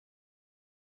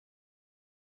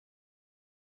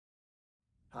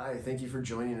Hi, thank you for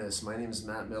joining us. My name is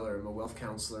Matt Miller. I'm a wealth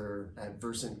counselor at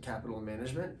Versant Capital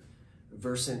Management.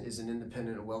 Versant is an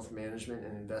independent wealth management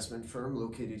and investment firm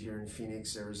located here in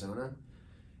Phoenix, Arizona.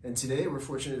 And today we're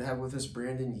fortunate to have with us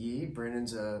Brandon Yee.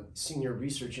 Brandon's a senior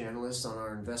research analyst on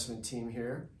our investment team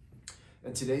here.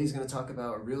 And today he's going to talk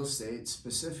about real estate,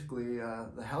 specifically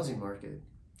the housing market.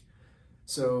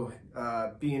 So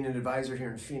being an advisor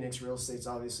here in Phoenix, real estate's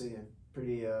obviously a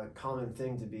pretty common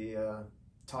thing to be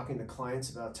talking to clients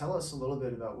about. Tell us a little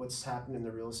bit about what's happened in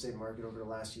the real estate market over the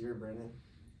last year, Brandon.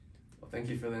 Well, thank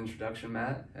you for the introduction,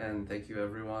 Matt, and thank you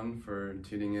everyone for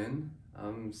tuning in.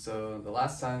 So the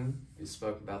last time we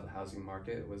spoke about the housing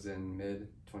market was in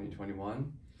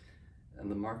mid-2021, and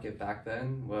the market back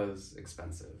then was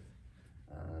expensive.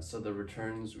 So the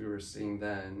returns we were seeing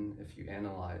then, if you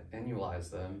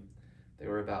annualize them, they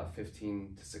were about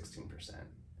 15 to 16%.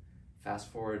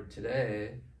 Fast forward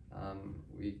today,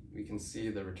 we can see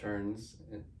the returns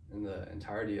in the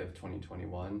entirety of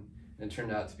 2021, and it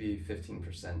turned out to be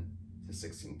 15% to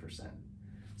 16%.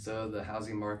 So the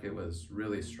housing market was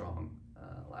really strong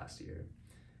last year.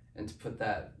 And to put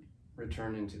that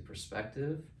return into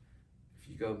perspective, if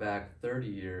you go back 30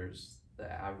 years, the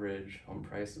average home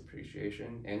price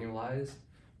appreciation annualized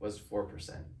was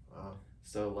 4%. Wow.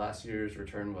 So last year's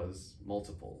return was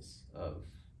multiples of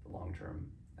the long-term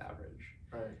average.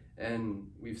 Right. And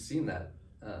we've seen that,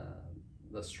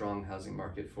 the strong housing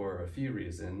market, for a few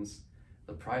reasons.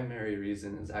 The primary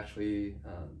reason is actually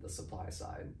the supply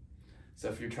side. So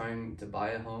if you're trying to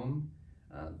buy a home,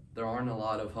 there aren't a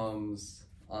lot of homes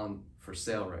for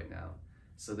sale right now.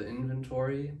 So the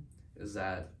inventory is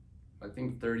at, I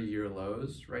think, 30-year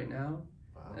lows right now.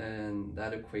 Wow. And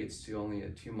that equates to only a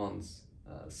 2 months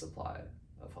supply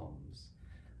of homes.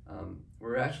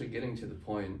 We're actually getting to the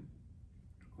point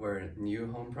where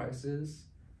new home prices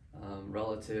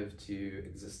relative to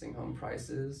existing home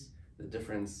prices, the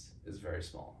difference is very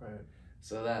small. Right.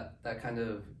 So that kind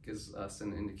of gives us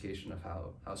an indication of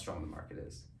how strong the market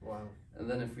is. Wow. And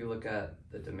then if we look at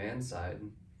the demand side,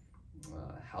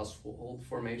 household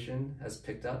formation has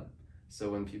picked up.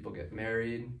 So when people get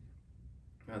married,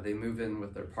 they move in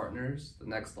with their partners, the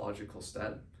next logical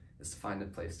step is to find a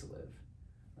place to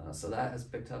live. So that has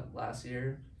picked up last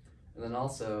year. And then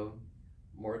also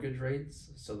mortgage rates.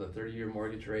 So the 30-year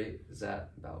mortgage rate is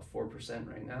at about 4%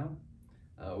 right now,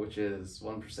 which is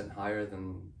 1% higher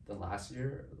than last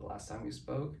year, the last time we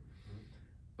spoke. Mm-hmm.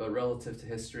 But relative to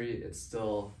history,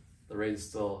 the rate is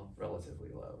still relatively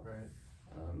low.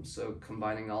 Right. So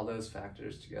combining all those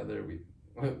factors together,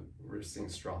 we're seeing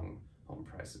strong home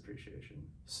price appreciation.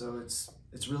 So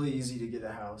it's really easy to get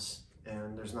a house,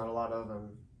 and there's not a lot of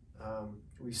them.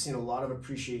 We've seen a lot of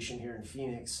appreciation here in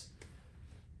Phoenix.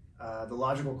 The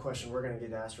logical question we're going to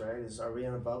get asked, right, is, are we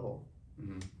in a bubble?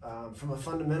 Mm-hmm. From a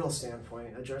fundamental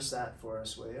standpoint, address that for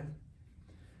us, will you?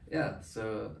 Yeah,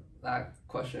 so that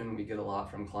question we get a lot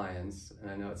from clients,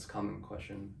 and I know it's a common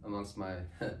question amongst my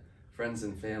friends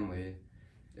and family.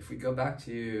 If we go back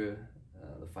to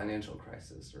the financial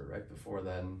crisis, or right before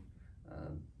then,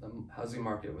 the housing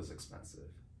market was expensive.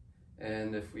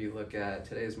 And if we look at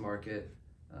today's market,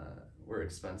 we're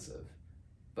expensive.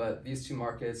 But these two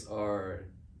markets are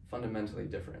fundamentally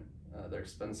different. They're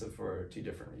expensive for two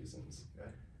different reasons. Okay.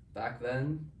 Back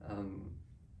then,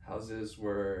 houses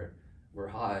were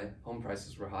high, home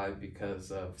prices were high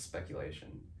because of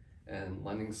speculation, and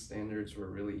lending standards were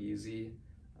really easy.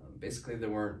 Basically, there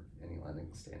weren't any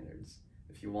lending standards.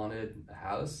 If you wanted a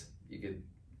house, you could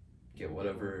get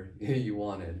whatever you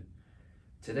wanted.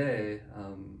 Today,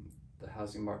 the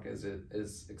housing market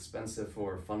is expensive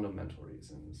for fundamental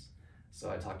reasons. So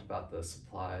I talked about the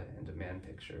supply and demand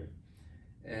picture.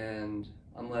 And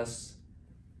unless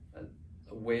a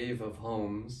wave of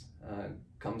homes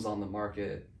comes on the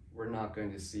market, we're not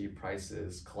going to see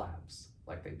prices collapse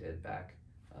like they did back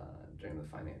during the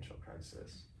financial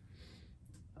crisis.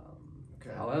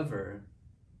 Okay. However,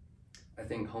 I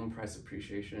think home price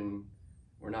appreciation,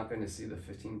 we're not going to see the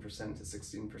 15% to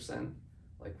 16%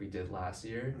 like we did last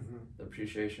year. Mm-hmm. The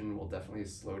appreciation will definitely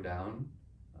slow down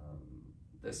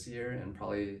this year and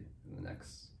probably in the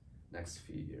next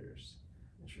few years.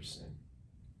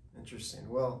 Interesting.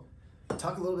 Well,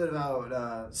 talk a little bit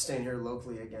about staying here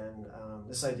locally again.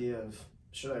 This idea of,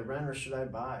 should I rent or should I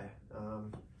buy?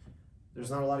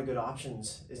 There's not a lot of good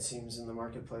options, it seems, in the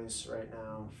marketplace right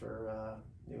now for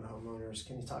new homeowners.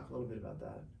 Can you talk a little bit about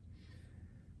that?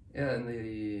 Yeah, in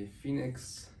the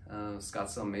Phoenix,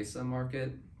 Scottsdale Mesa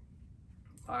market,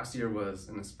 last year was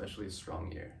an especially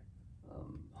strong year.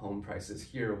 Home prices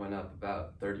here went up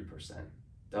about 30%,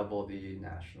 double the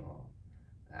national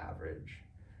average.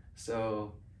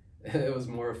 So it was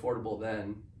more affordable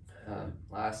then,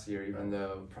 last year, even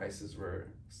though prices were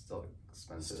still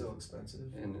expensive. Still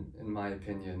expensive. In my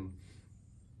opinion.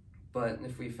 But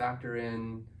if we factor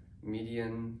in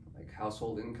median like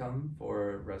household income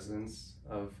for residents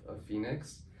of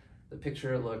Phoenix, the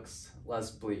picture looks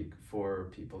less bleak for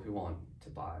people who want to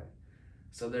buy.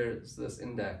 So there's this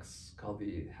index called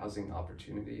the Housing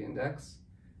Opportunity Index.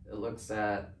 It looks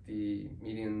at the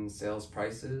median sales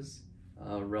prices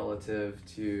relative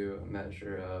to a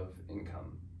measure of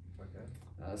income.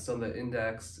 Okay. So the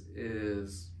index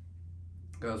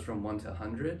goes from 1 to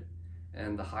 100,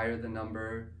 and the higher the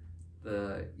number,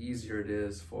 the easier it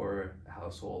is for a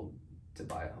household to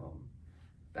buy a home.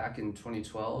 Back in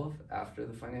 2012, after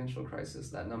the financial crisis,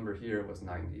 that number here was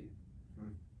 90.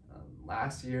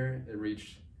 Last year, it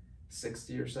reached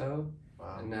 60 or so,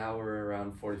 wow. And now we're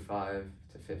around 45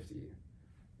 to 50.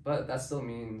 But that still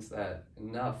means that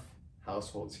enough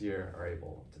households here are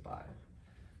able to buy.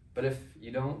 But if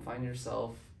you don't find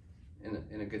yourself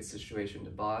in a good situation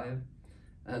to buy,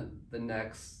 the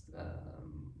next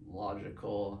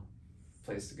logical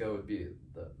place to go would be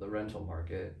the rental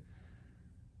market.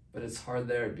 But it's hard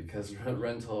there because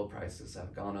rental prices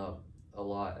have gone up a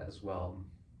lot as well.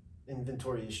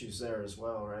 Inventory issues there as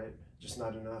well, right? Just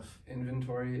not enough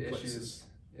inventory places. Issues.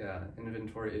 Yeah,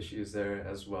 inventory issues there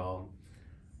as well.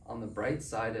 On the bright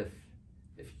side, if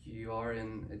you are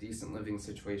in a decent living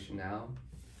situation now,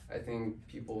 I think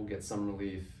people will get some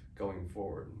relief going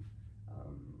forward,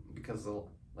 because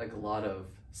like a lot of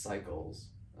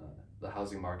cycles, the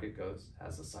housing market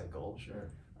has a cycle. Sure.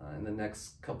 In the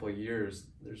next couple of years,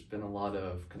 there's been a lot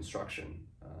of construction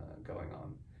going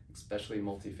on, especially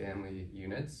multifamily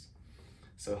units.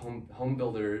 So home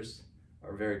builders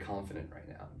are very confident right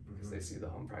now because they see the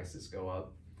home prices go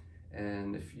up.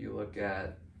 And if you look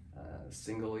at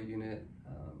single unit,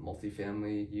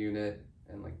 multifamily unit,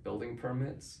 and like building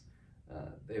permits,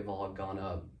 they've all gone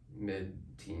up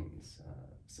mid-teens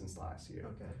since last year.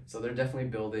 Okay. So they're definitely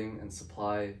building, and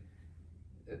supply,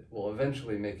 it will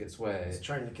eventually make its way. It's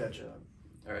trying to catch up.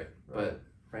 All right. But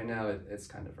right now it's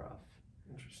kind of rough.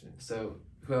 Interesting. So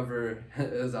whoever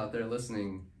is out there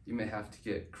listening, you may have to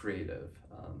get creative.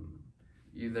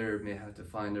 Either may have to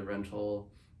find a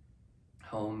rental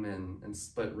home and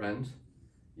split rent,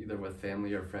 either with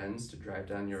family or friends, to drive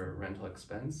down your rental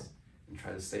expense and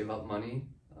try to save up money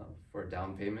for a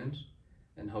down payment.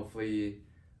 And hopefully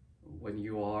when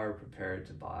you are prepared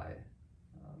to buy,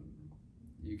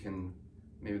 you can,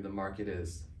 maybe the market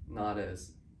is not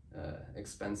as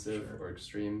expensive Sure. or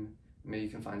extreme. Maybe you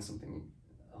can find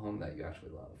a home that you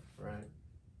actually love. Right.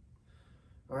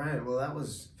 All right. Well, that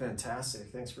was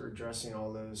fantastic. Thanks for addressing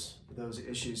all those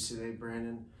issues today,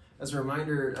 Brandon. As a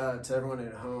reminder to everyone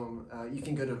at home, you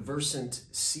can go to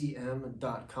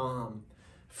versantcm.com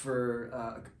for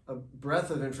a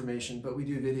breadth of information, but we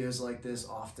do videos like this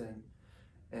often.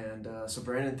 And so,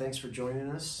 Brandon, thanks for joining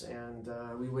us, and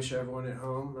we wish everyone at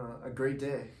home a great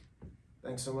day.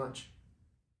 Thanks so much.